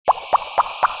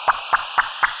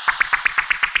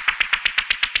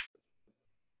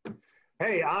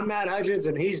Hey, I'm Matt Hudgens,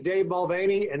 and he's Dave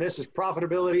Mulvaney, and this is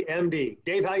Profitability MD.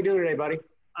 Dave, how you doing today, buddy?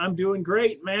 I'm doing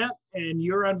great, Matt, and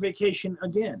you're on vacation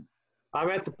again. I'm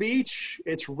at the beach.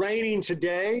 It's raining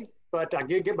today, but I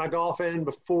did get my golf in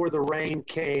before the rain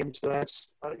came, so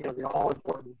that's the all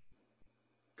important.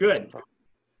 Good.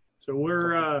 So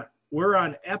we're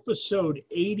on episode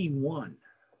 81.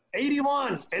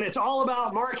 81, and it's all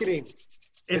about marketing.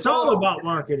 It's all about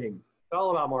marketing. It's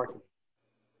all about marketing.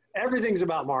 Everything's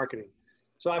about marketing.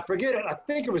 So I forget it. I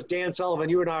think it was Dan Sullivan.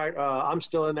 You and I, I'm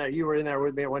still in there. You were in there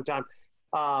with me at one time.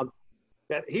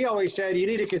 That he always said, you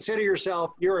need to consider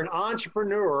yourself, you're an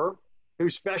entrepreneur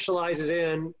who specializes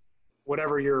in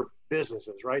whatever your business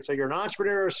is, right? So you're an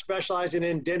entrepreneur specializing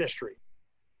in dentistry.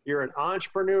 You're an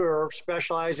entrepreneur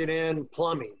specializing in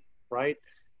plumbing, right?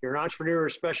 You're an entrepreneur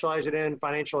specializing in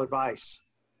financial advice,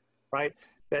 right?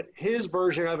 That his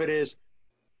version of it is,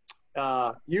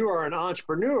 you are an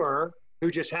entrepreneur who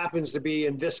just happens to be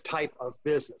in this type of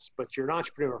business, but you're an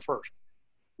entrepreneur first.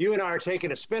 You and I are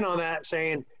taking a spin on that,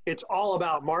 saying it's all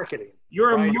about marketing.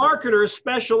 You're right? a marketer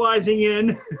specializing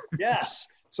in. Yes.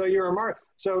 So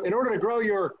So in order to grow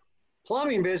your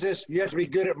plumbing business, you have to be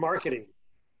good at marketing.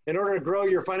 In order to grow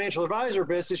your financial advisor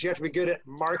business, you have to be good at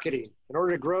marketing. In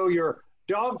order to grow your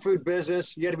dog food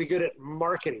business, you have to be good at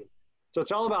marketing. So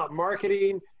it's all about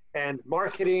marketing and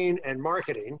marketing and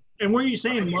marketing. And were you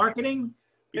saying marketing?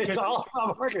 Because it's all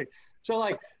about marketing.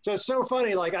 So it's so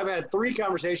funny. Like I've had 3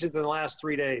 conversations in the last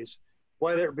 3 days,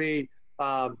 whether it be,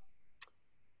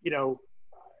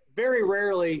 very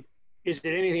rarely is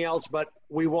it anything else, but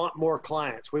we want more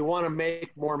clients. We want to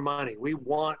make more money. We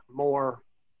want more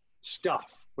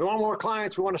stuff. We want more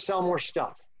clients. We want to sell more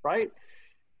stuff, right?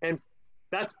 And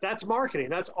that's marketing.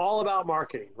 That's all about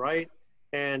marketing, right?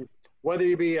 And whether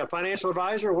you be a financial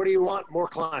advisor, what do you want? More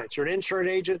clients. You're an insurance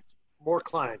agent, more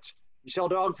clients. You sell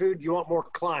dog food, you want more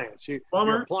clients. You're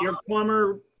a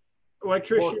plumber,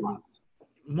 electrician,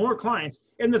 more clients.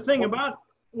 And the thing about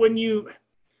when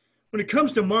it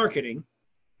comes to marketing,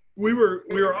 we were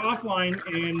offline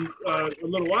and a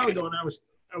little while ago, and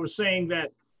I was saying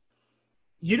that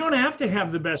you don't have to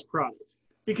have the best product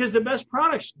because the best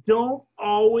products don't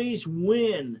always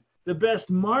win. The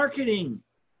best marketing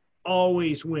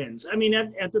always wins. I mean,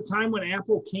 at the time when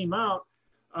Apple came out,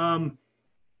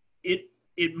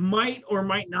 it might or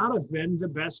might not have been the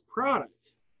best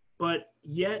product, but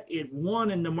yet it won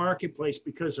in the marketplace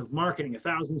because of marketing.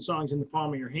 1,000 songs in the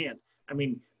palm of your hand. I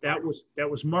mean, that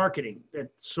was marketing that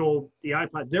sold the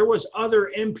iPod. There was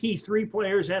other MP3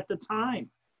 players at the time.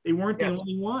 They weren't the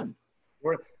only one.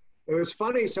 It was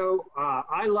funny. So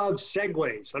I love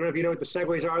Segways. I don't know if you know what the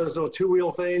Segways are. Those little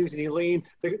 2-wheel things, and you lean.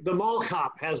 The mall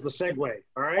cop has the Segway.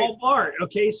 All right. Paul Blart.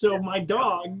 Okay, so my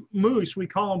dog Moose, we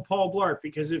call him Paul Blart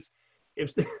because if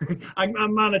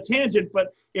I'm on a tangent,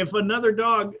 but if another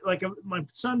dog, my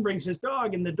son brings his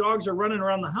dog and the dogs are running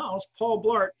around the house, Paul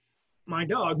Blart, my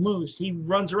dog Moose, he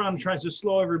runs around and tries to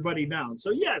slow everybody down.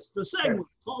 So yes, the Segway,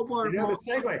 Paul Blart.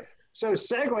 The Segway. So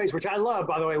Segways, which I love,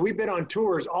 by the way, we've been on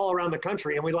tours all around the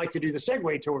country, and we like to do the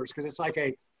Segway tours because it's like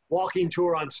a walking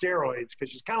tour on steroids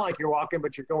because it's kind of like you're walking,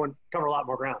 but you're cover a lot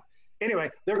more ground. Anyway,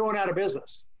 they're going out of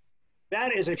business.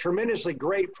 That is a tremendously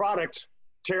great product,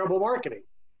 terrible marketing,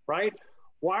 right?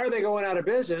 Why are they going out of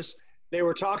business? They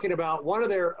were talking about one of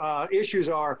their issues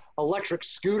are electric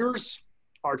scooters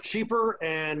are cheaper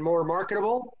and more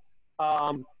marketable.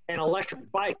 And electric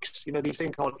bikes, these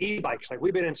things called e-bikes. Like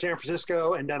we've been in San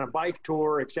Francisco and done a bike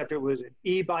tour, except it was an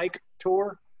e-bike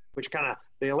tour, which kind of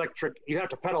the electric, you have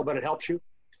to pedal, but it helps you.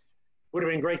 Would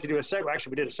have been great to do a Segway.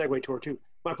 Actually, we did a Segway tour too.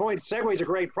 My point, Segway is a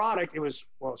great product. It's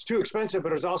too expensive,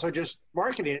 but it was also just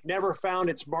marketing. It never found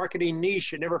its marketing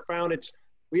niche. It never found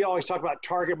we always talk about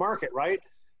target market, right?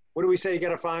 What do we say? You got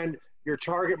to find your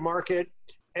target market,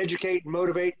 educate,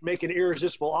 motivate, make an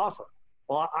irresistible offer.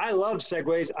 Well, I love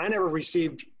Segways. I never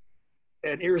received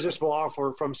an irresistible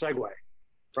offer from Segway,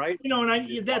 right?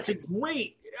 That's a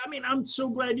great, I'm so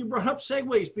glad you brought up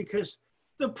Segways because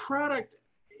the product,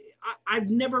 I've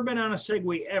never been on a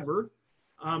Segway ever.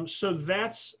 So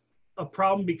that's a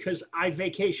problem because I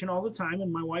vacation all the time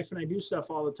and my wife and I do stuff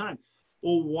all the time.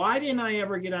 Well, why didn't I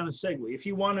ever get on a Segway? If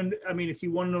you want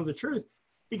to know the truth,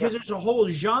 because there's a whole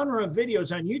genre of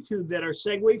videos on YouTube that are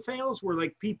Segway fails where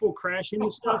like people crashing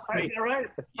and stuff. Is that right?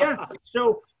 Yeah.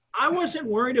 So I wasn't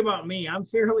worried about me. I'm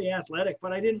fairly athletic,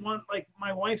 but I didn't want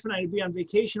my wife and I to be on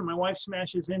vacation. And my wife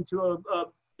smashes into a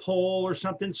pole or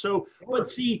something. So, but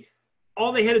see,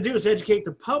 all they had to do is educate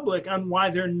the public on why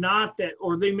they're not that,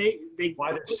 or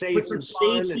why they're safe and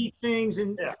safety things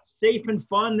and safe and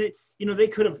fun that, they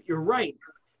could have, you're right.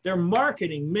 Their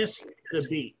marketing missed the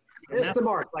beat. Missed the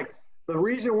mark. Like the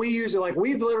reason we use it, like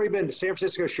we've literally been to San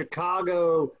Francisco,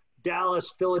 Chicago,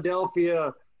 Dallas,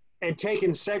 Philadelphia, and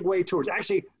taken Segway tours.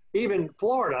 Actually, even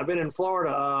Florida. I've been in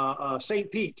Florida, St.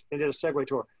 Pete, and did a Segway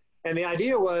tour. And the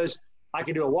idea was I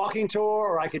could do a walking tour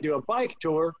or I could do a bike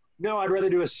tour. No, I'd rather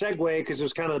do a Segway because it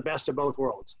was kind of the best of both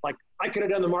worlds. Like I could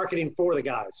have done the marketing for the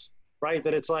guys, right?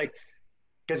 That it's like,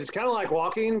 because it's kind of like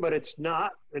walking, but it's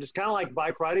not. And it's kind of like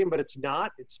bike riding, but it's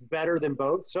not. It's better than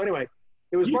both. So anyway,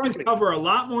 it was You can marketing. cover a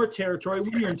lot more territory.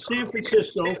 When you're in San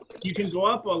Francisco, you can go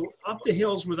up the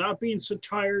hills without being so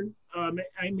tired. I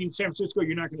mean, San Francisco,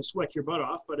 you're not going to sweat your butt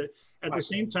off, but at the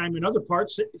same time, in other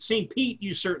parts, St. Pete,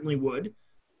 you certainly would.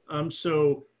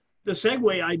 So the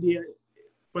Segway idea,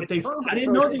 but I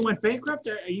didn't know they went bankrupt.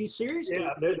 Are you serious? Yeah,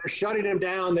 they're shutting them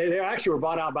down. They actually were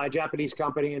bought out by a Japanese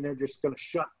company, and they're just going to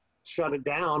shut it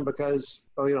down because,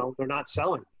 you know, they're not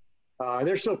selling.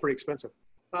 They're still pretty expensive.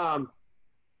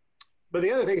 But the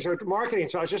other things are marketing.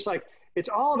 So I was just like, it's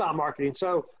all about marketing.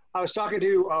 So I was talking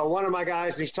to one of my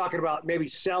guys, and he's talking about maybe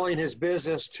selling his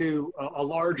business to a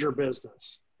larger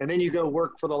business. And then you go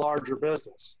work for the larger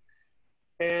business.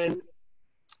 And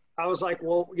I was like,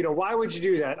 well, you know, why would you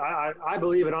do that? I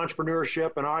believe in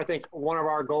entrepreneurship, and I think one of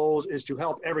our goals is to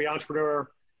help every entrepreneur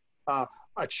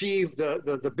achieve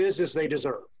the business they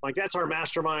deserve. Like that's our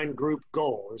mastermind group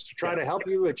goal, is to try to help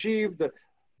you achieve the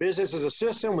business as a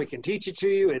system. We can teach it to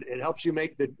you. It helps you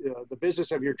make the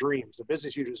business of your dreams, the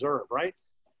business you deserve, right?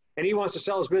 And he wants to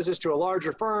sell his business to a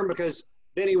larger firm because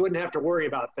then he wouldn't have to worry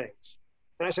about things.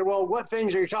 And I said, well, what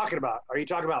things are you talking about? Are you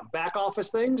talking about back office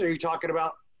things? Or are you talking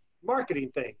about marketing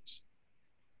things?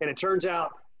 And it turns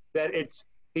out that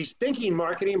he's thinking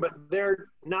marketing, but they're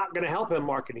not going to help him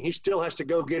marketing. He still has to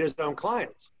go get his own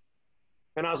clients.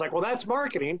 And I was like, well, that's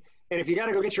marketing. And if you got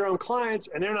to go get your own clients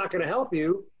and they're not going to help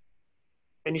you,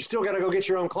 and you still got to go get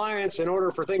your own clients in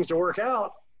order for things to work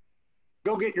out,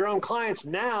 go get your own clients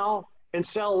now and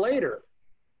sell later,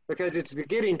 because it's the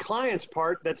getting clients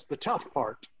part that's the tough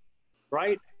part,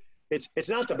 right? It's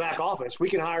not the back office. We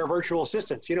can hire virtual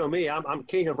assistants. You know me, I'm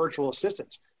king of virtual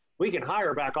assistants. We can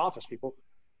hire back office people.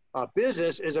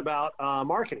 Business is about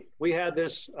marketing. We had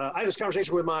this, I had this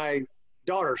conversation with my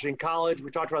daughter. She's in college.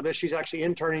 We talked about this. She's actually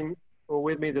interning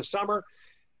with me this summer.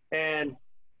 And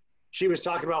she was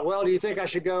talking about, well, do you think I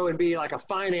should go and be like a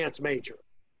finance major?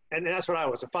 And that's what I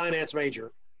was, a finance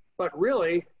major. But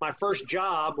really, my first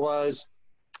job was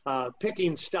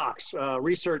picking stocks,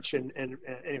 research, and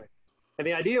anyway. And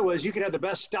the idea was you could have the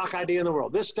best stock idea in the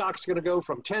world. This stock's going to go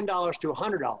from $10 to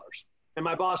 $100. And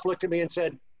my boss looked at me and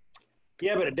said,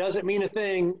 yeah, but it doesn't mean a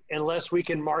thing unless we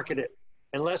can market it,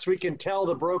 unless we can tell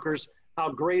the brokers how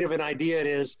great of an idea it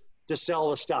is to sell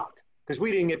the stock. Because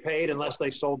we didn't get paid unless they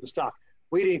sold the stock.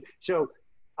 We didn't. So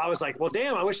I was like, well,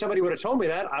 damn, I wish somebody would have told me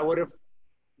that. I would have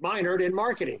minored in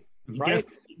marketing, right?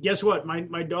 Guess what?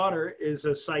 My daughter is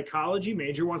a psychology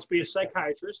major, wants to be a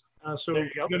psychiatrist. So I'm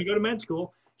going to go to med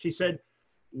school. She said,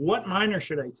 what minor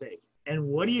should I take? And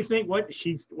what do you think?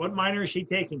 What minor is she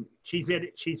taking? She's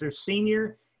a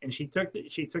senior, and she took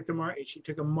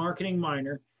a marketing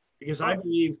minor, because I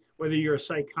believe whether you're a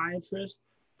psychiatrist,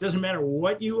 doesn't matter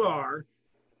what you are,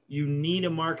 you need a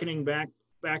marketing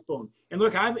backbone. And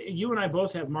look, you and I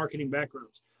both have marketing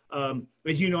backgrounds.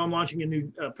 As you know, I'm launching a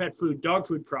new dog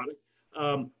food product.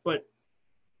 But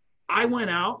I went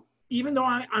out, even though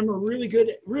I'm really good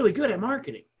at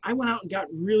marketing, I went out and got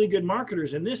really good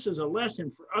marketers. And this is a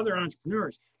lesson for other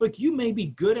entrepreneurs. Look, you may be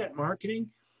good at marketing,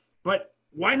 but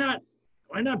why not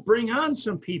bring on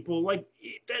some people like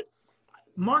that?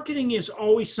 Marketing is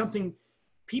always something,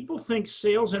 people think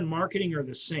sales and marketing are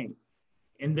the same,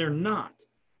 and they're not.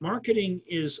 Marketing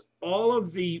is all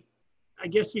of the, I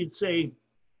guess you'd say,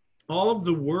 all of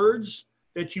the words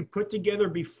that you put together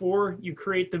before you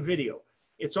create the video.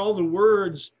 It's all the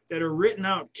words that are written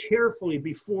out carefully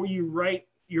before you write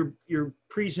your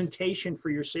presentation for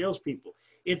your salespeople.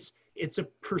 It's a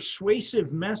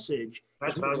persuasive message.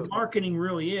 That's what marketing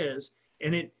really is,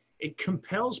 and it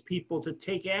compels people to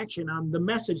take action on the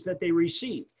message that they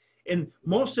receive. And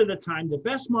most of the time, the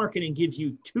best marketing gives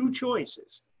you two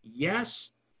choices: yes,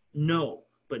 no,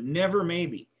 but never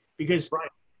maybe. Because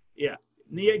yeah.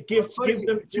 Give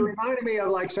them two. It reminded me of,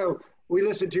 like, so we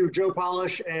listened to Joe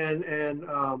Polish and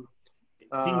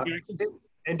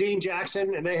Dean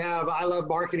Jackson, and they have I Love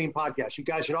Marketing podcast. You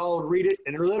guys should all read it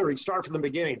and literally start from the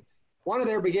beginning. One of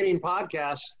their beginning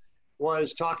podcasts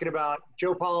was talking about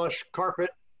Joe Polish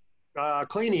carpet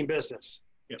cleaning business.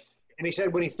 Yep. And he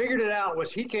said when he figured it out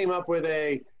was he came up with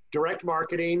a direct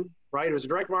marketing, right? It was a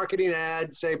direct marketing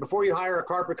ad, say before you hire a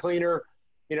carpet cleaner,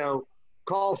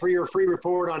 call for your free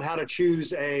report on how to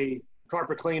choose a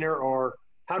carpet cleaner, or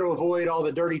how to avoid all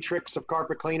the dirty tricks of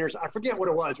carpet cleaners. I forget what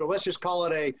it was, but let's just call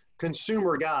it a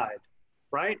consumer guide,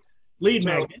 right? Lead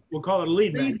magnet. We'll call it a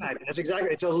lead magnet. That's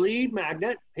exactly. It's a lead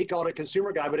magnet. He called it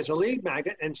consumer guide, but it's a lead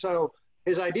magnet. And so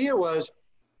his idea was,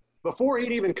 before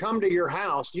he'd even come to your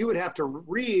house, you would have to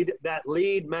read that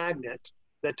lead magnet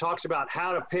that talks about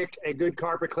how to pick a good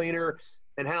carpet cleaner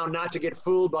and how not to get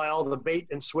fooled by all the bait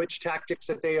and switch tactics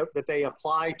that they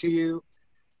apply to you.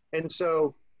 And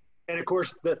so, and of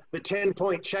course, the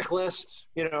 10-point checklist,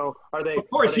 you know, are they? Of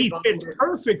course, he fits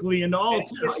perfectly into all.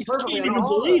 I can't even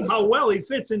believe how well he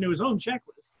fits into his own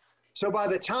checklist. So by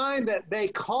the time that they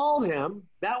called him,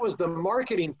 that was the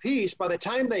marketing piece. By the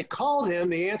time they called him,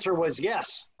 the answer was,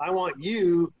 yes, I want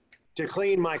you to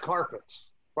clean my carpets,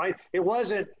 right? It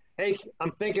wasn't, hey,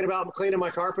 I'm thinking about cleaning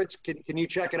my carpets. Can you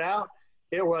check it out?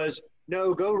 It was,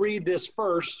 no, go read this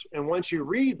first. And once you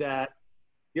read that,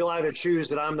 you'll either choose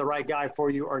that I'm the right guy for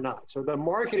you or not. So the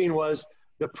marketing was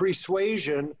the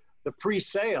persuasion, the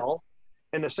pre-sale,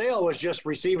 and the sale was just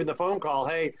receiving the phone call.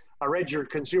 Hey, I read your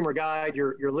consumer guide,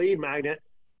 your lead magnet.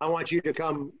 I want you to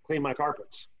come clean my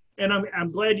carpets. And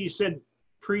I'm glad you said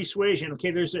persuasion.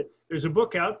 Okay, there's a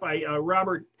book out by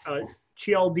Robert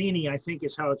Cialdini, I think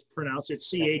is how it's pronounced. It's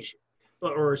CH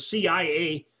or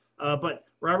CIA, but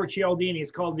Robert Cialdini. It's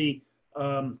called the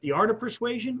Art of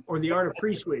Persuasion or the Art of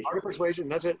Persuasion. Art of Persuasion.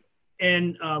 That's it.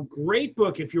 And great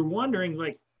book if you're wondering,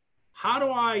 like, how do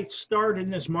I start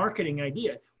in this marketing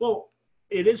idea? Well,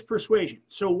 it is persuasion.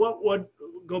 So what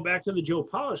go back to the Joe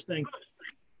Polish thing.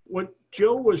 What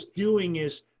Joe was doing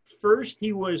is, first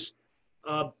he was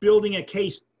building a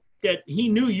case that he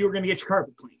knew you were going to get your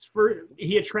carpet cleans.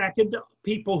 He attracted the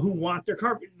people who want their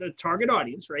carpet, the target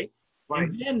audience, right?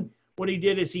 And then what he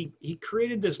did is he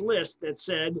created this list that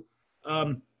said,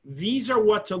 these are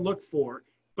what to look for.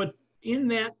 But in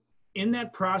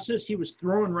that process, he was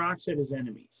throwing rocks at his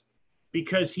enemies,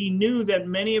 because he knew that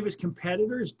many of his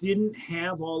competitors didn't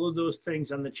have all of those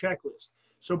things on the checklist.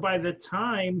 So by the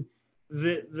time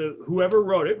the whoever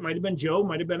wrote it, might have been Joe,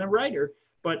 might have been a writer,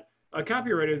 but a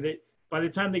copywriter, that by the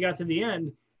time they got to the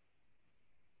end,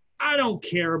 I don't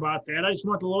care about that. I just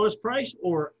want the lowest price,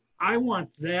 or I want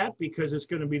that because it's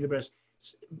going to be the best.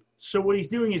 So what he's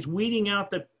doing is weeding out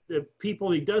the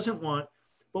people he doesn't want.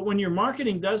 But when your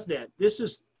marketing does that, this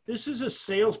is a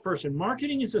salesperson.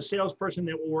 Marketing is a salesperson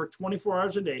that will work 24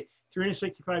 hours a day,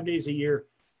 365 days a year,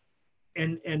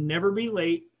 and never be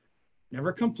late,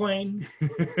 never complain.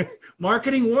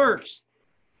 Marketing works,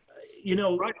 you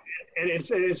know. Right, and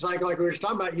it's like we were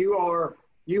talking about. You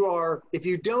are if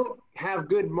you don't have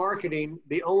good marketing,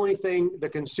 the only thing the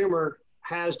consumer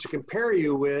has to compare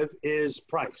you with is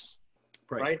price.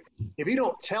 Right? If you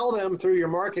don't tell them through your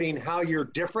marketing how you're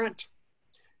different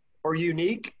or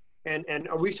unique, and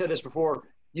we've said this before,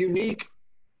 unique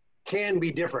can be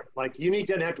different. Like, unique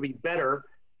doesn't have to be better.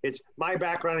 It's my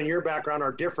background and your background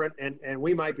are different, and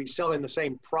we might be selling the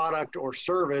same product or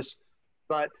service,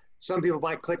 but some people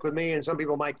might click with me and some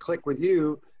people might click with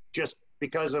you just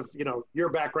because of, you know, your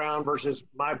background versus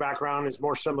my background is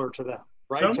more similar to them.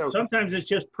 Right? Sometimes it's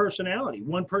just personality.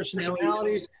 One personality.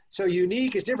 Personalities. So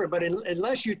unique is different, but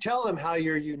unless you tell them how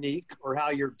you're unique or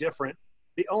how you're different,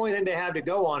 the only thing they have to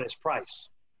go on is price,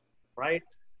 right?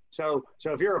 So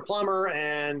if you're a plumber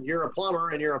and you're a plumber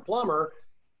and you're a plumber,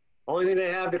 only thing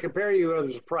they have to compare you with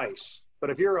is price. But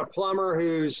if you're a plumber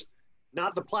who's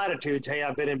not the platitudes, hey,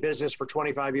 I've been in business for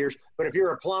 25 years, but if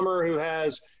you're a plumber who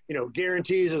has, you know,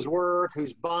 guarantees his work,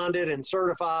 who's bonded and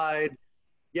certified,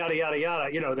 yada, yada,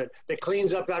 yada, you know, that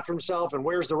cleans up after himself and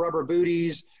wears the rubber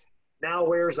booties, now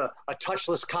wears a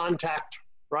touchless contact,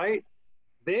 right?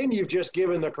 Then you've just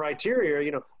given the criteria.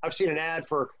 You know, I've seen an ad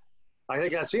for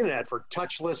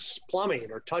touchless plumbing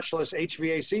or touchless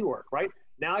HVAC work, right?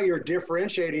 Now you're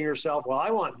differentiating yourself. Well, I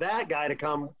want that guy to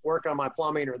come work on my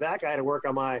plumbing or that guy to work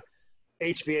on my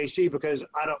HVAC because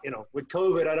I don't, you know, with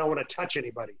COVID, I don't want to touch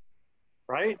anybody,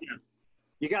 right? Yeah.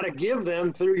 You got to give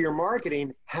them through your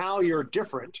marketing how you're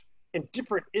different, and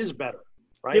different is better,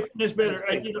 right? Different is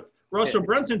better. You know, Russell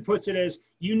Brunson puts it as,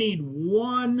 you need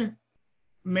one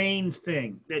main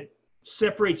thing that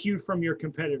separates you from your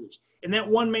competitors, and that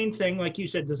one main thing, like you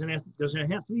said, doesn't have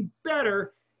to be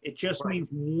better. It just means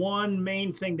one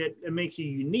main thing that makes you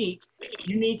unique.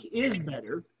 Unique is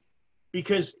better,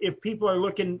 because if people are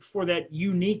looking for that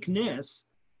uniqueness,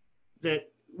 that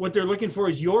what they're looking for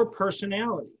is your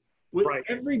personality.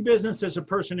 Every business is a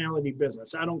personality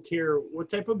business. I don't care what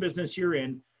type of business you're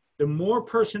in. The more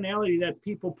personality that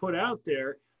people put out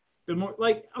there, the more,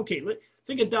 like, okay,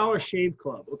 think of Dollar Shave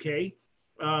Club, okay?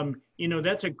 You know,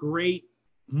 that's a great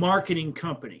marketing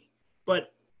company,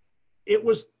 but it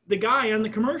was the guy on the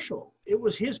commercial. It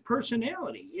was his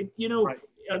personality.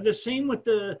 The same with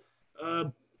the,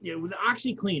 with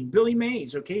OxyClean, Billy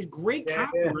Mays, okay? He's a great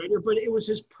copywriter, but it was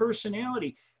his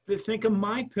personality. Think of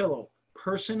MyPillow,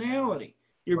 personality.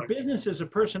 Your business is a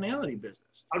personality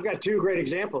business. I've got two great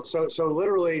examples. So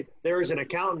literally, there is an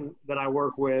accountant that I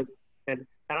work with, and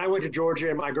I went to Georgia,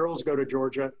 and my girls go to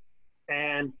Georgia,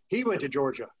 and he went to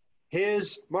Georgia.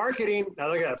 His marketing, now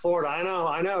look at that, Florida,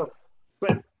 I know,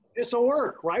 but this will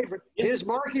work, right? His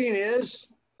marketing is,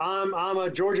 I'm a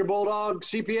Georgia Bulldog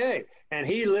CPA, and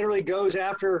he literally goes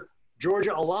after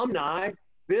Georgia alumni,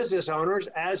 business owners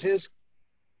as his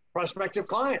prospective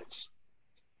clients.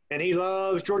 And he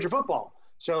loves Georgia football.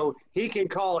 So he can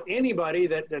call anybody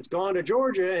that's gone to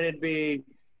Georgia, and it'd be,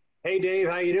 hey, Dave,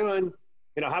 how you doing?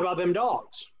 How about them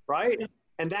dogs, right?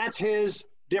 And that's his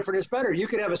different is better. You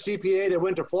could have a CPA that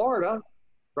went to Florida,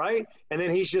 right? And then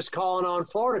he's just calling on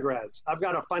Florida grads. I've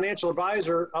got a financial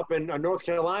advisor up in North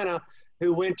Carolina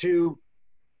who went to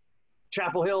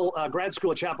Chapel Hill, grad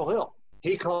school at Chapel Hill.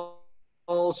 He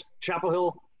calls Chapel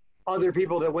Hill other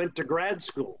people that went to grad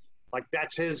school. Like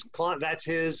that's his client, that's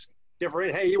his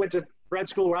different, hey, you went to grad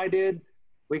school where I did,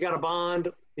 we got a bond,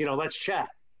 let's chat,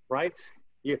 right?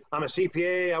 I'm a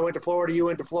CPA, I went to Florida, you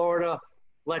went to Florida,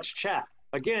 let's chat.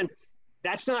 Again,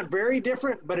 that's not very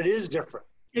different, but it is different.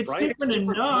 It's right? different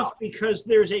enough because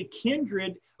there's a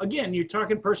kindred, again, you're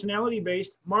talking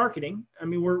personality-based marketing. I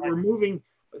mean, we're moving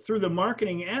through the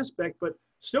marketing aspect, but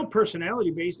still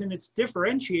personality-based, and it's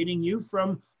differentiating you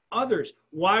from others.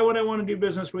 Why would I want to do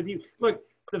business with you? Look,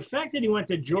 the fact that he went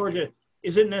to Georgia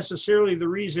isn't necessarily the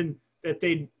reason that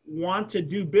they want to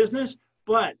do business,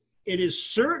 but it is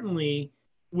certainly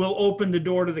will open the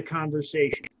door to the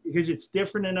conversation because it's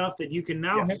different enough that you can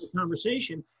now have a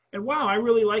conversation. And wow, I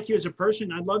really like you as a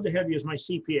person. I'd love to have you as my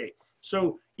CPA.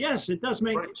 So yes, it does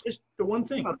make just the one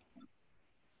thing.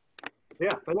 Yeah,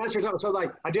 and that's your, so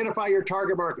like identify your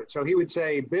target market. So he would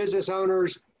say business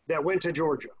owners that went to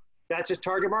Georgia. That's his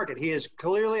target market. He is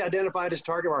clearly identified his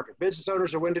target market. Business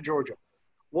owners that went to Georgia.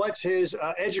 What's his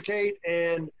educate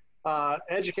and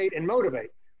motivate?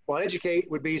 Well, educate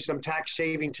would be some tax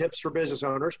saving tips for business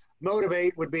owners.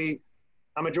 Motivate would be,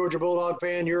 I'm a Georgia Bulldog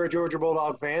fan, you're a Georgia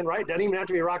Bulldog fan, right? Doesn't even have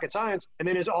to be rocket science. And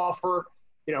then his offer,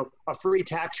 a free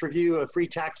tax review, a free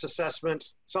tax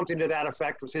assessment, something to that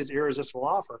effect was his irresistible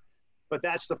offer. But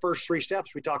that's the first three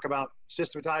steps we talk about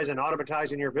systematizing and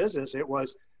automatizing your business. It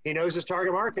was, he knows his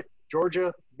target market,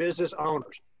 Georgia business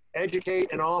owners. Educate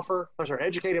and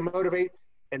motivate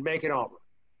and make an offer.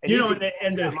 And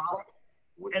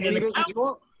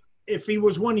if he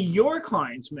was one of your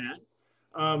clients, Matt,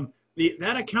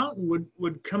 that accountant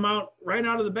would come out right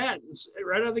out of the bat,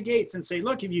 right out of the gates and say,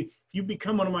 look, if you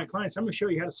become one of my clients, I'm going to show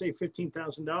you how to save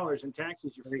 $15,000 in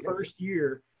taxes your first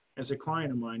year as a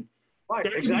client of mine. Right,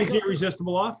 that exactly. Can be an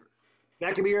irresistible offer.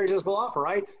 That can be your irresistible offer,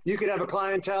 right? You could have a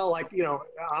clientele like,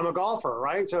 I'm a golfer,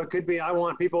 right? So it could be, I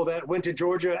want people that went to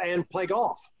Georgia and play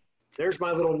golf. There's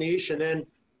my little niche. And then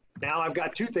now I've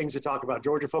got two things to talk about,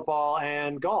 Georgia football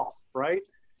and golf, right?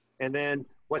 And then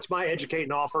what's my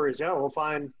educating offer is, we'll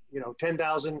find,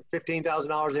 $10,000,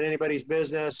 $15,000 in anybody's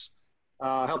business,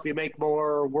 help you make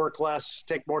more, work less,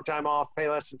 take more time off, pay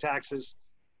less in taxes.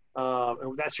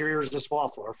 And that's your irresistible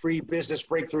offer, a free business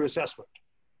breakthrough assessment,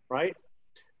 right?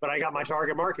 But I got my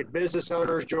target market, business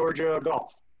owners, Georgia,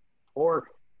 golf, or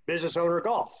business owner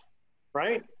golf,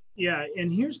 right? Yeah,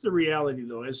 and here's the reality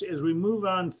though, as we move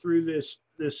on through this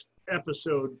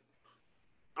episode,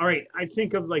 all right, I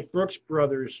think of like Brooks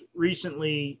Brothers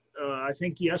recently, I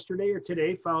think yesterday or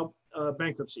today filed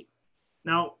bankruptcy.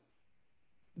 Now,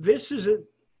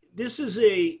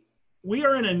 we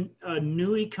are in a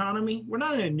new economy. We're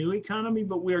not in a new economy,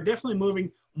 but we are definitely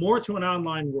moving more to an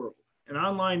online world, an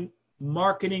online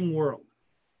marketing world.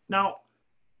 Now,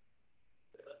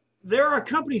 there are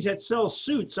companies that sell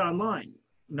suits online,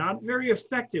 not very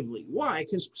effectively. Why?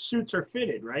 Because suits are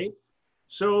fitted, right?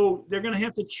 So they're going to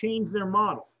have to change their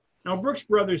model. Now, Brooks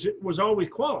Brothers was always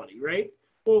quality, right?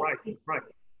 Well, right.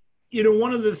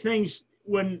 One of the things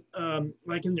when,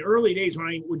 like in the early days when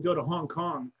I would go to Hong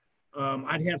Kong,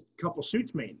 I'd have a couple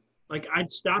suits made. Like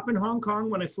I'd stop in Hong Kong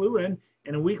when I flew in,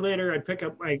 and a week later I'd pick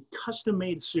up my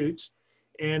custom-made suits,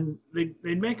 and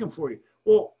they'd make them for you.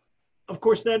 Well, of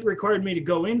course, that required me to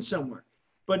go in somewhere.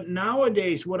 But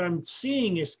nowadays, what I'm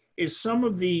seeing is some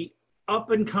of the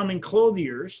up-and-coming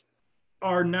clothiers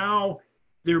are now,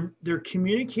 they're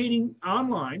communicating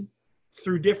online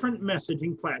through different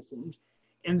messaging platforms,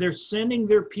 and they're sending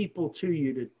their people to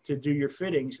you to do your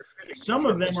fittings. Some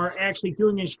of them are actually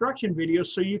doing instruction videos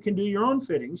so you can do your own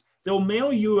fittings. They'll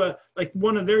mail you like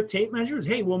one of their tape measures.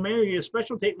 Hey, we'll mail you a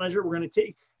special tape measure we're going to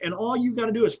take, and all you got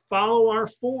to do is follow our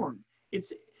form.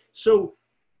 So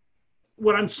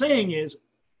what I'm saying is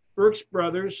Brooks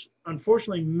Brothers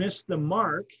unfortunately missed the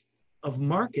mark of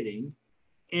marketing.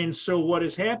 And so what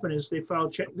has happened is they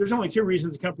filed check. There's only two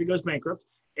reasons the company goes bankrupt.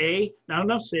 A, not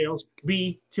enough sales.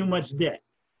 B, too much debt.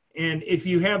 And if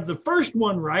you have the first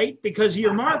one right, because of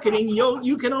your marketing,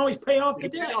 you can always pay off the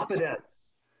debt. Pay off the debt.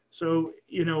 So,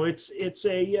 you know, it's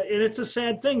a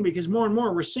sad thing, because more and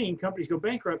more we're seeing companies go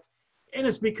bankrupt. And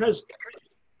it's because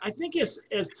I think as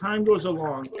time goes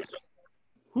along,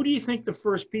 who do you think the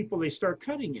first people they start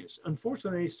cutting is?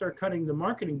 Unfortunately, they start cutting the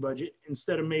marketing budget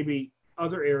instead of maybe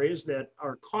other areas that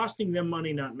are costing them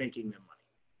money, not making them money.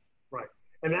 Right.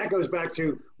 And that goes back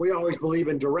to, we always believe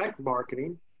in direct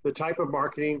marketing, the type of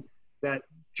marketing that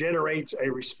generates a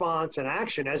response and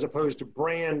action, as opposed to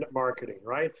brand marketing,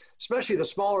 right? Especially the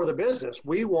smaller the business,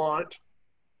 we want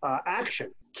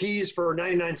action. Keys for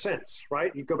 99 cents,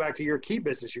 right? You go back to your key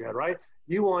business you had, right?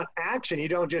 You want action. You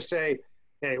don't just say,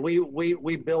 hey,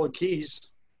 we build keys,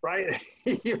 right?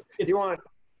 you want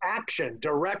action,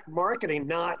 direct marketing,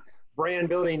 not brand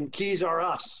building. Keys are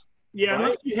us. Yeah,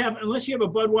 right? unless you have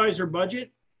a Budweiser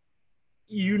budget,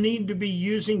 you need to be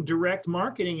using direct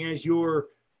marketing as your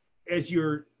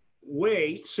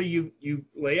way. So you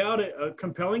lay out a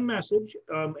compelling message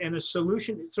and a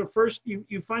solution. So first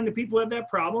you find the people who have that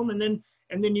problem, and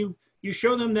then you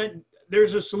show them that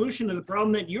there's a solution to the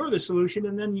problem, that you're the solution,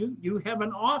 and then you have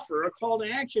an offer, a call to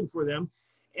action for them.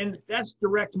 And that's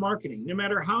direct marketing. No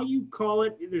matter how you call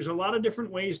it, there's a lot of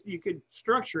different ways you could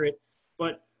structure it,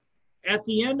 but at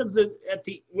the end of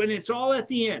when it's all at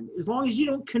the end, as long as you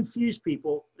don't confuse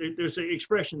people, there's an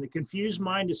expression, the confused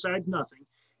mind decides nothing.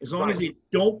 As long as they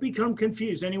don't become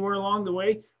confused anywhere along the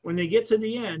way, when they get to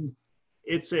the end,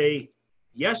 it's a,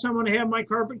 yes, I'm going to have my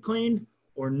carpet cleaned,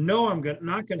 or no, I'm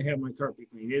not going to have my carpet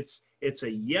cleaned. It's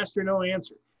a yes or no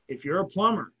answer. If you're a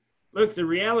plumber, look, the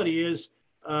reality is,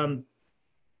 and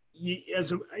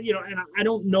I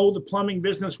don't know the plumbing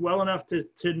business well enough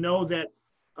to know that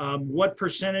what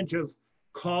percentage of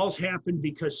calls happen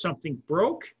because something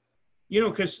broke,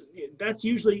 because that's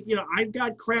usually, I've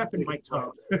got crap in my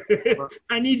tub.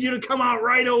 I need you to come out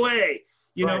right away.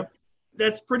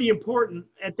 That's pretty important.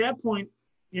 At that point,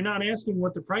 you're not asking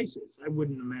what the price is, I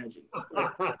wouldn't imagine.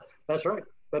 That's right.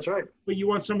 That's right. But you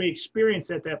want somebody experienced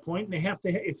at that point, and they have to,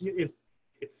 if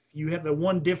you have the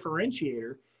one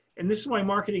differentiator, and this is why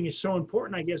marketing is so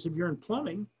important, I guess, if you're in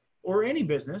plumbing or any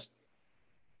business,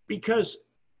 because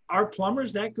are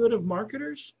plumbers that good of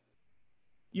marketers?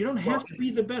 You don't have to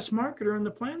be the best marketer on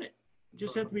the planet. You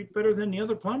just have to be better than the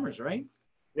other plumbers, right?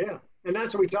 Yeah. And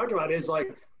that's what we talked about, is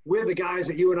like, with the guys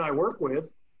that you and I work with,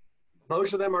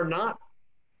 most of them are not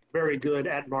very good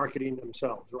at marketing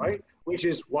themselves, right? Which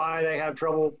is why they have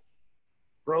trouble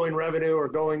growing revenue or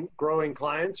growing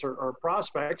clients or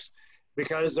prospects,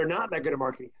 because they're not that good at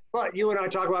marketing. But you and I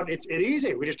talk about it's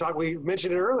easy. We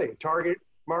mentioned it earlier. Target,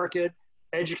 market,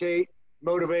 educate,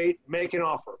 motivate, make an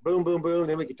offer. Boom, boom, boom.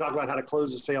 Then we can talk about how to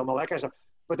close the sale and all that kind of stuff.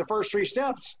 But the first three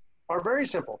steps are very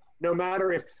simple. No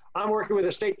matter if I'm working with a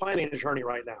estate planning attorney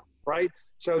right now, right?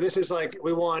 So this is like,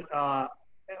 we want a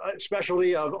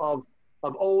specialty of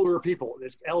older people.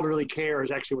 It's elderly care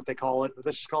is actually what they call it. But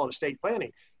let's just call it estate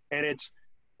planning. And it's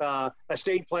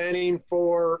estate planning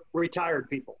for retired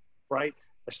people, right?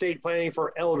 Estate planning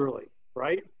for elderly,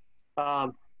 right?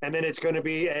 And then it's going to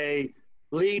be a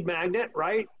lead magnet,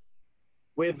 right?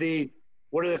 With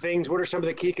what are some of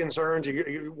the key concerns?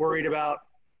 You're worried about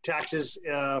taxes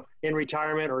in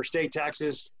retirement, or estate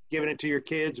taxes, giving it to your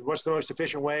kids. What's the most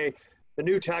efficient way? The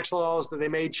new tax laws that they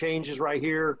made changes right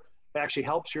here actually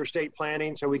helps your estate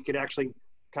planning. So we could actually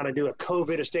kind of do a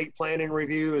COVID estate planning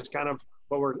review is kind of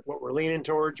what we're leaning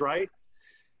towards, right?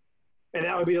 And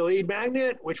that would be the lead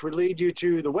magnet, which would lead you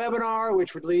to the webinar,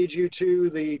 which would lead you to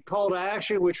the call to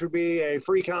action, which would be a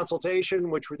free consultation,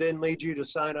 which would then lead you to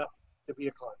sign up to be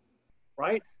a client,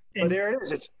 right? But there it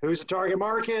is. It's who's the target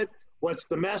market, what's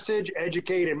the message,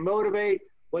 educate and motivate.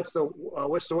 What's the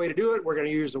way to do it? We're going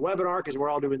to use the webinar because we're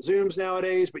all doing Zooms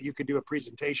nowadays, but you could do a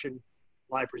presentation,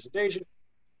 live presentation.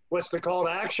 What's the call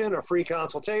to action? A free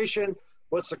consultation.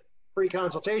 What's the free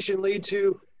consultation lead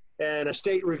to? And a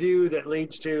state review that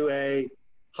leads to a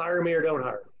hire me or don't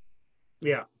hire.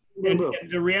 Yeah. And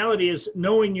the reality is,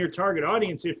 knowing your target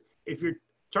audience, if your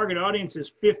target audience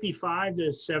is 55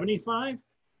 to 75,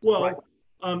 well, right.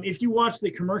 If you watch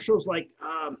the commercials, like,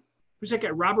 who's that guy,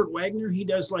 Robert Wagner? He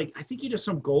does I think he does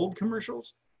some gold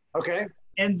commercials. Okay.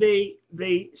 And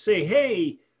they say,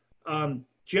 hey,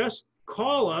 just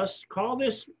call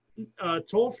this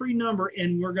toll-free number,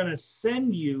 and we're going to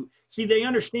send you. See, they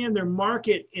understand their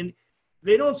market, and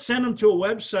they don't send them to a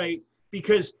website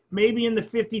because maybe in the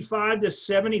 55 to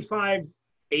 75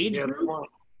 age group,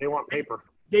 They want paper.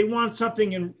 They want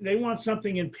something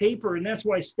in paper, and that's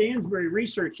why Stansberry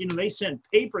Research, they send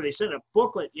paper, they send a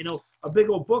booklet, a big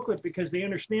old booklet, because they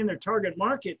understand their target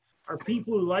market are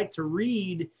people who like to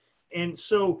read. And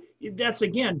so that's,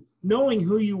 again, knowing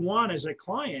who you want as a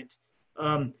client.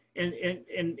 And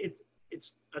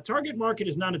it's a target market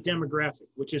is not a demographic,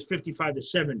 which is 55 to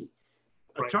 70.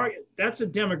 That's a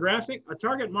demographic. A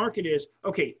target market is,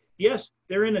 okay, yes,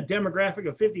 they're in a demographic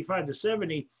of 55 to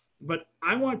 70, but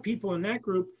I want people in that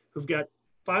group who've got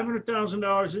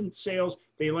 $500,000 in sales.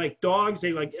 They like dogs.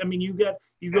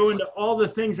 You go into all the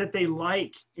things that they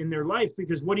like in their life,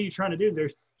 because what are you trying to do?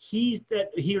 He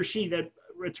or she, that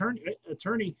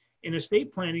attorney in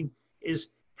estate planning, is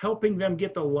helping them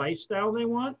get the lifestyle they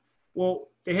want. Well,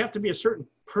 they have to be a certain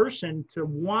person to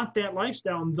want that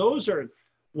lifestyle, and those are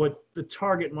what the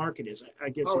target market is, I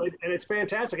guess. Oh, and it's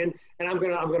fantastic. And I'm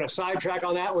gonna sidetrack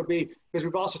on that, would be because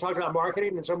we've also talked about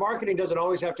marketing. And so marketing doesn't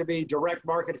always have to be direct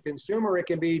market to consumer. It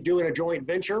can be doing a joint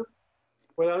venture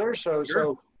with others.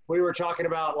 So we were talking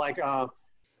about, like,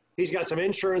 he's got some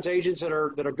insurance agents that are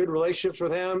good relationships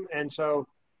with him. And so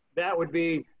that would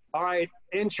be, all right,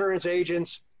 insurance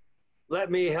agents,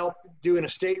 let me help do an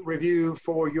estate review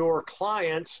for your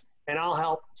clients, and I'll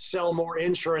help sell more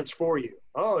insurance for you.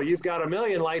 Oh, you've got $1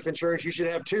 million life insurance, you should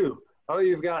have 2. Oh,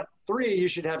 you've got 3, you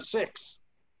should have 6,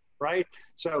 right?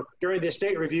 So during the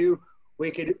estate review,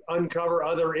 we could uncover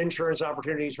other insurance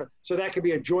opportunities. So that could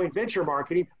be a joint venture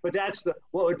marketing, but that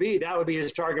would be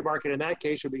his target market in that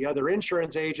case, would be other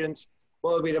insurance agents.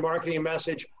 What would be the marketing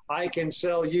message? I can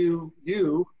sell you,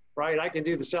 right? I can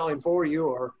do the selling for you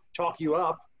or talk you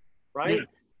up, right? Yeah.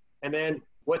 And then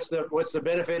what's the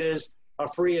benefit is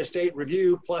a free estate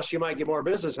review, plus you might get more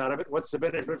business out of it. What's the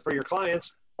benefit for your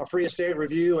clients? A free estate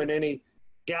review and any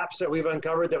gaps that we've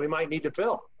uncovered that we might need to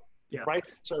fill, right?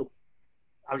 So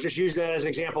I was just using that as an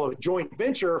example of a joint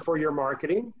venture for your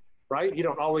marketing, right? You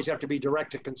don't always have to be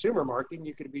direct to consumer marketing.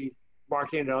 You could be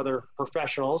marketing to other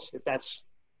professionals if that's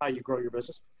how you grow your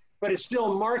business. But it's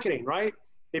still marketing, right?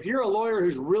 If you're a lawyer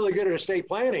who's really good at estate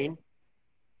planning,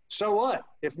 so what?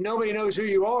 If nobody knows who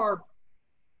you are,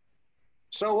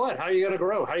 so what? How are you going to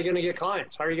grow? How are you going to get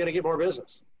clients? How are you going to get more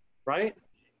business, right?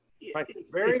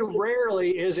 Very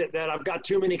rarely is it that I've got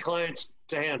too many clients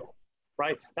to handle,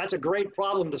 right? That's a great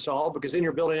problem to solve, because then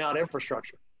you're building out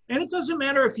infrastructure. And it doesn't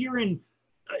matter if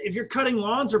you're cutting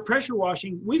lawns or pressure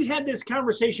washing. We've had this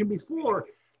conversation before.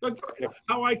 Look,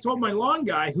 how I told my lawn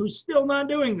guy, who's still not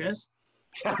doing this,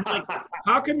 like,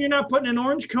 how come you're not putting an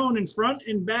orange cone in front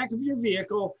and back of your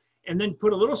vehicle, and then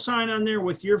put a little sign on there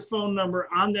with your phone number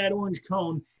on that orange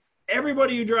cone?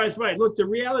 Everybody who drives by, look, the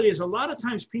reality is a lot of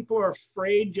times people are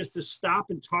afraid just to stop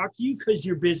and talk to you because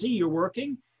you're busy, you're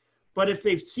working. But if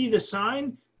they see the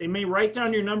sign, they may write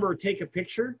down your number or take a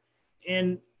picture.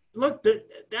 And look,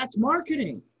 that's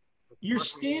marketing. You're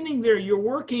standing there, you're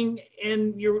working,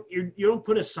 and you don't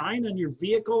put a sign on your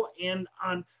vehicle. And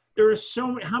there are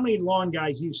how many lawn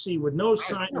guys you see with no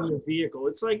sign on their vehicle?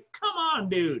 It's like, come on,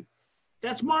 dude.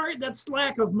 That's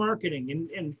lack of marketing.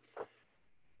 And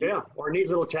yeah, or a neat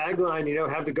little tagline,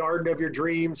 have the garden of your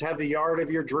dreams, have the yard of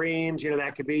your dreams.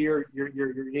 That could be your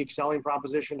unique selling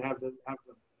proposition. Have the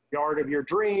yard of your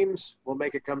dreams. We'll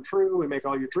make it come true. We make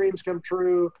all your dreams come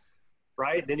true,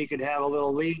 right? Then you could have a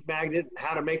little lead magnet,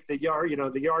 how to make the yard,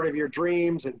 the yard of your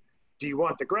dreams. And do you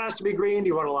want the grass to be green? Do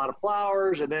you want a lot of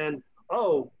flowers? And then,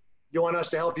 you want us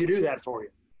to help you do that for you,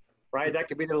 right? That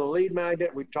could be the little lead magnet.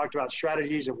 We've talked about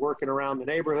strategies of working around the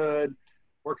neighborhood,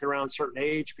 working around certain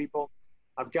age people.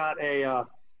 I've got a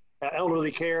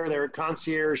elderly care. They're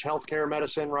concierge healthcare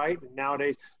medicine, right? And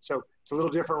nowadays, so it's a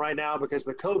little different right now because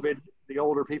of the COVID. The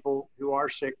older people who are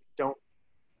sick don't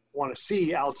want to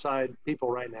see outside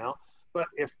people right now. But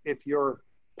if your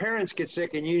parents get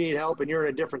sick and you need help and you're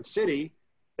in a different city,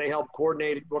 they help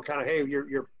coordinate what kind of, hey,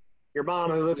 your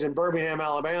mom who lives in Birmingham,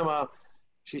 Alabama,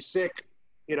 she's sick,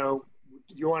 you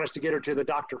want us to get her to the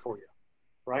doctor for you,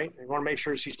 right? You want to make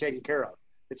sure she's taken care of.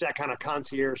 It's that kind of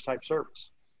concierge type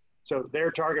service. So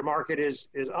their target market is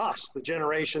us, the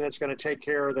generation that's going to take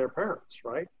care of their parents,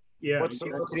 right? Yeah. What's the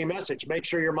marketing message? Make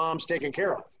sure your mom's taken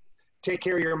care of. Take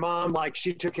care of your mom like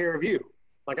she took care of you.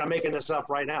 Like, I'm making this up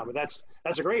right now, but that's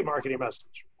a great marketing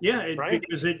message. Yeah, right?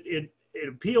 Because it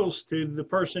appeals to the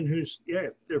person who's,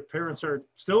 their parents are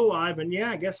still alive. And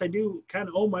I guess I do kind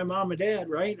of owe my mom and dad,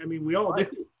 right? I mean, we all do,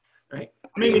 right?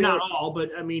 Maybe not all, but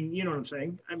I mean, you know what I'm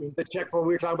saying? I mean, when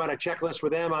we were talking about a checklist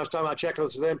with them, I was talking about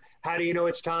checklists with them. How do you know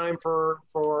it's time for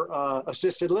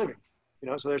assisted living?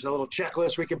 So there's a little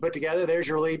checklist we can put together. There's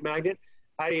your lead magnet.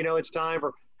 How do you know it's time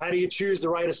for, how do you choose the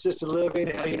right assisted living?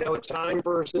 How do you know it's time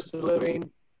for assisted living?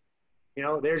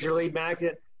 There's your lead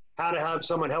magnet. how to have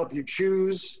someone help you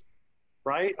choose,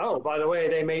 right? Oh, by the way,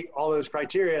 they meet all those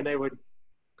criteria, and they would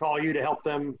call you to help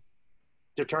them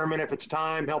determine if it's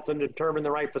time, help them determine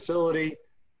the right facility,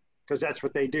 because that's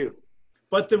what they do.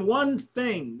 But the one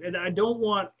thing that I don't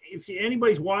want, if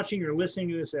anybody's watching or listening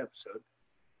to this episode,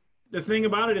 the thing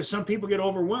about it is some people get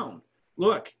overwhelmed.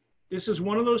 Look, this is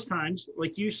one of those times,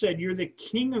 like you said, you're the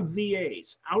king of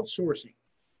VAs, outsourcing.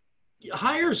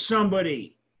 Hire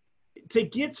somebody to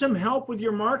get some help with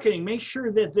your marketing. Make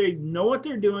sure that they know what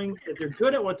they're doing, that they're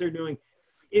good at what they're doing.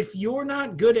 If you're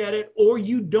not good at it or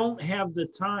you don't have the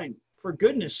time, for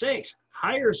goodness sakes,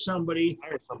 hire somebody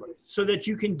so that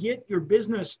you can get your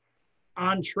business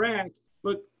on track.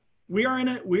 But we're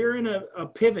in a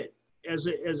pivot as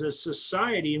a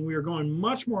society, and we are going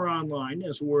much more online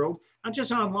as a world, not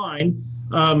just online.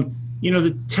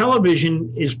 The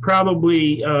television is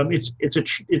probably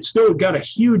it's still got a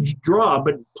huge draw,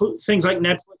 but things like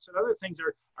Netflix and other things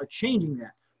are changing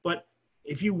that. But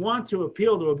if you want to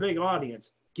appeal to a big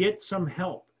audience, get some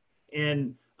help.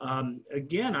 And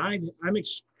again, I'm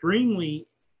extremely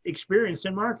experienced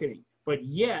in marketing, but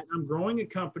yet I'm growing a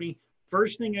company.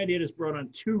 First thing I did is brought on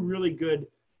 2 really good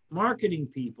marketing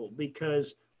people,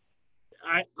 because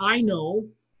I know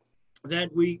that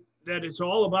it's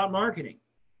all about marketing.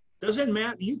 Doesn't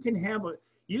matter. You can have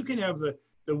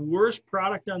the worst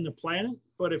product on the planet,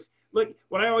 but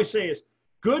what I always say is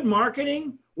good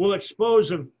marketing will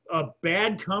expose a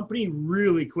bad company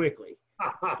really quickly.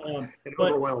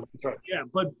 Overwhelmed. That's right. Yeah,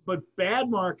 but bad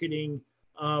marketing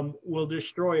will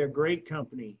destroy a great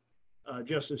company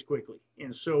just as quickly.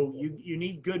 And so you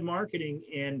need good marketing,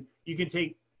 and you can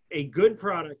take a good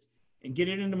product and get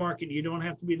it into market. You don't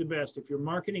have to be the best. If your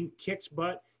marketing kicks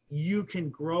butt, you can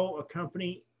grow a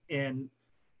company. And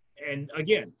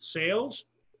again, sales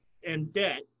and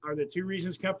debt are the 2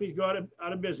 reasons companies go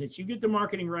out of business. You get the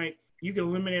marketing right, you can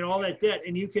eliminate all that debt,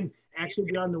 and you can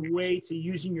actually be on the way to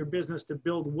using your business to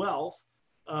build wealth,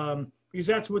 because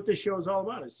that's what this show is all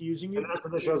about. It's using your. And that's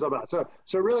what the show's about.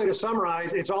 So really, to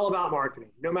summarize, it's all about marketing.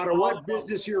 No matter what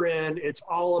business you're in, it's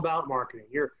all about marketing.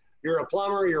 You're a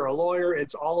plumber, you're a lawyer,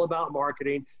 it's all about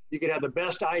marketing. You can have the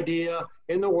best idea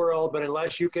in the world, but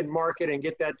unless you can market and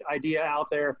get that idea out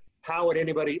there, how would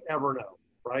anybody ever know,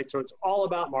 right? So it's all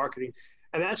about marketing.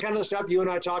 And that's kind of the stuff you and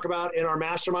I talk about in our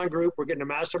mastermind group. We're getting a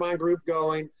mastermind group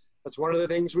going. That's one of the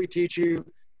things we teach you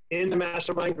in the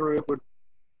mastermind group would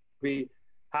be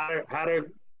how to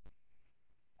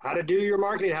do your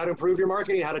marketing, how to improve your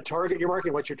marketing, how to target your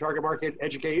marketing, what's your target market,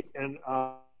 educate and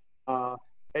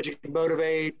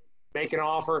motivate, make an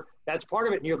offer. That's part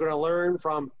of it. And you're going to learn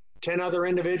from 10 other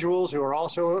individuals who are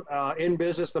also in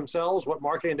business themselves, what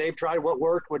marketing they've tried, what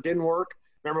worked, what didn't work.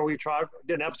 Remember,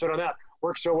 did an episode on that.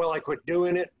 Worked so well, I quit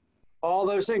doing it. All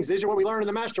those things. These are what we learn in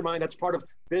the mastermind. That's part of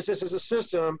business as a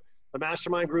system. The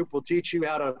mastermind group will teach you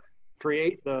how to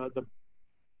create the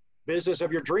business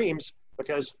of your dreams,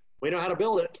 because we know how to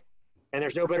build it. And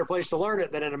there's no better place to learn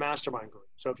it than in a mastermind group.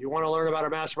 So if you want to learn about our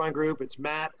mastermind group, it's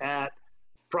Matt at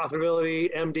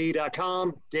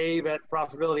profitabilitymd.com, Dave at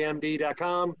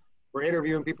profitabilitymd.com. We're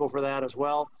interviewing people for that as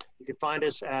well. You can find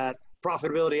us at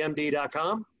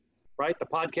profitabilitymd.com, right? The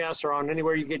podcasts are on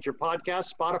anywhere you get your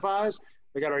podcasts, Spotify's.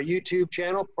 We got our YouTube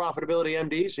channel, Profitability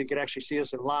MD, so you can actually see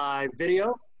us in live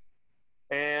video.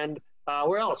 And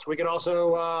where else? We can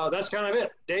also, that's kind of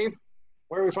it. Dave,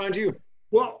 where do we find you?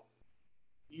 Well,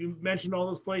 you mentioned all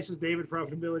those places, David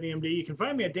Profitability MD. You can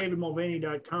find me at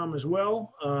davidmulvaney.com as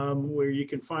well, where you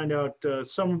can find out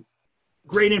some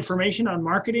great information on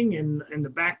marketing and the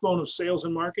backbone of sales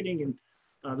and marketing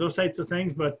and those types of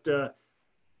things. But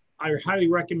I highly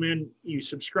recommend you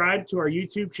subscribe to our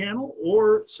YouTube channel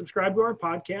or subscribe to our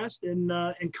podcast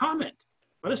and comment.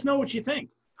 Let us know what you think.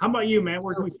 How about you, man?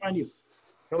 Where can we find you?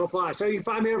 Come apply. So you can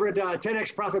find me over at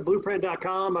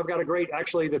 10xprofitblueprint.com. I've got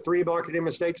the 3 marketing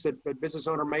mistakes that a business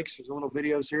owner makes. There's a little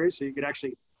video series, so you can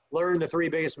actually learn the 3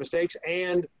 biggest mistakes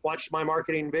and watch my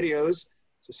marketing videos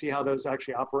to see how those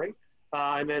actually operate.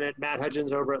 And then at Matt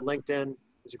Hudgens over at LinkedIn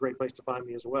is a great place to find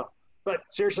me as well. But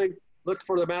seriously, look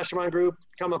for the mastermind group.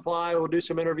 Come apply. We'll do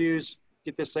some interviews,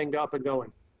 get this thing up and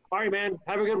going. All right, man.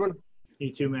 Have a good one.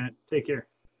 You too, Matt. Take care.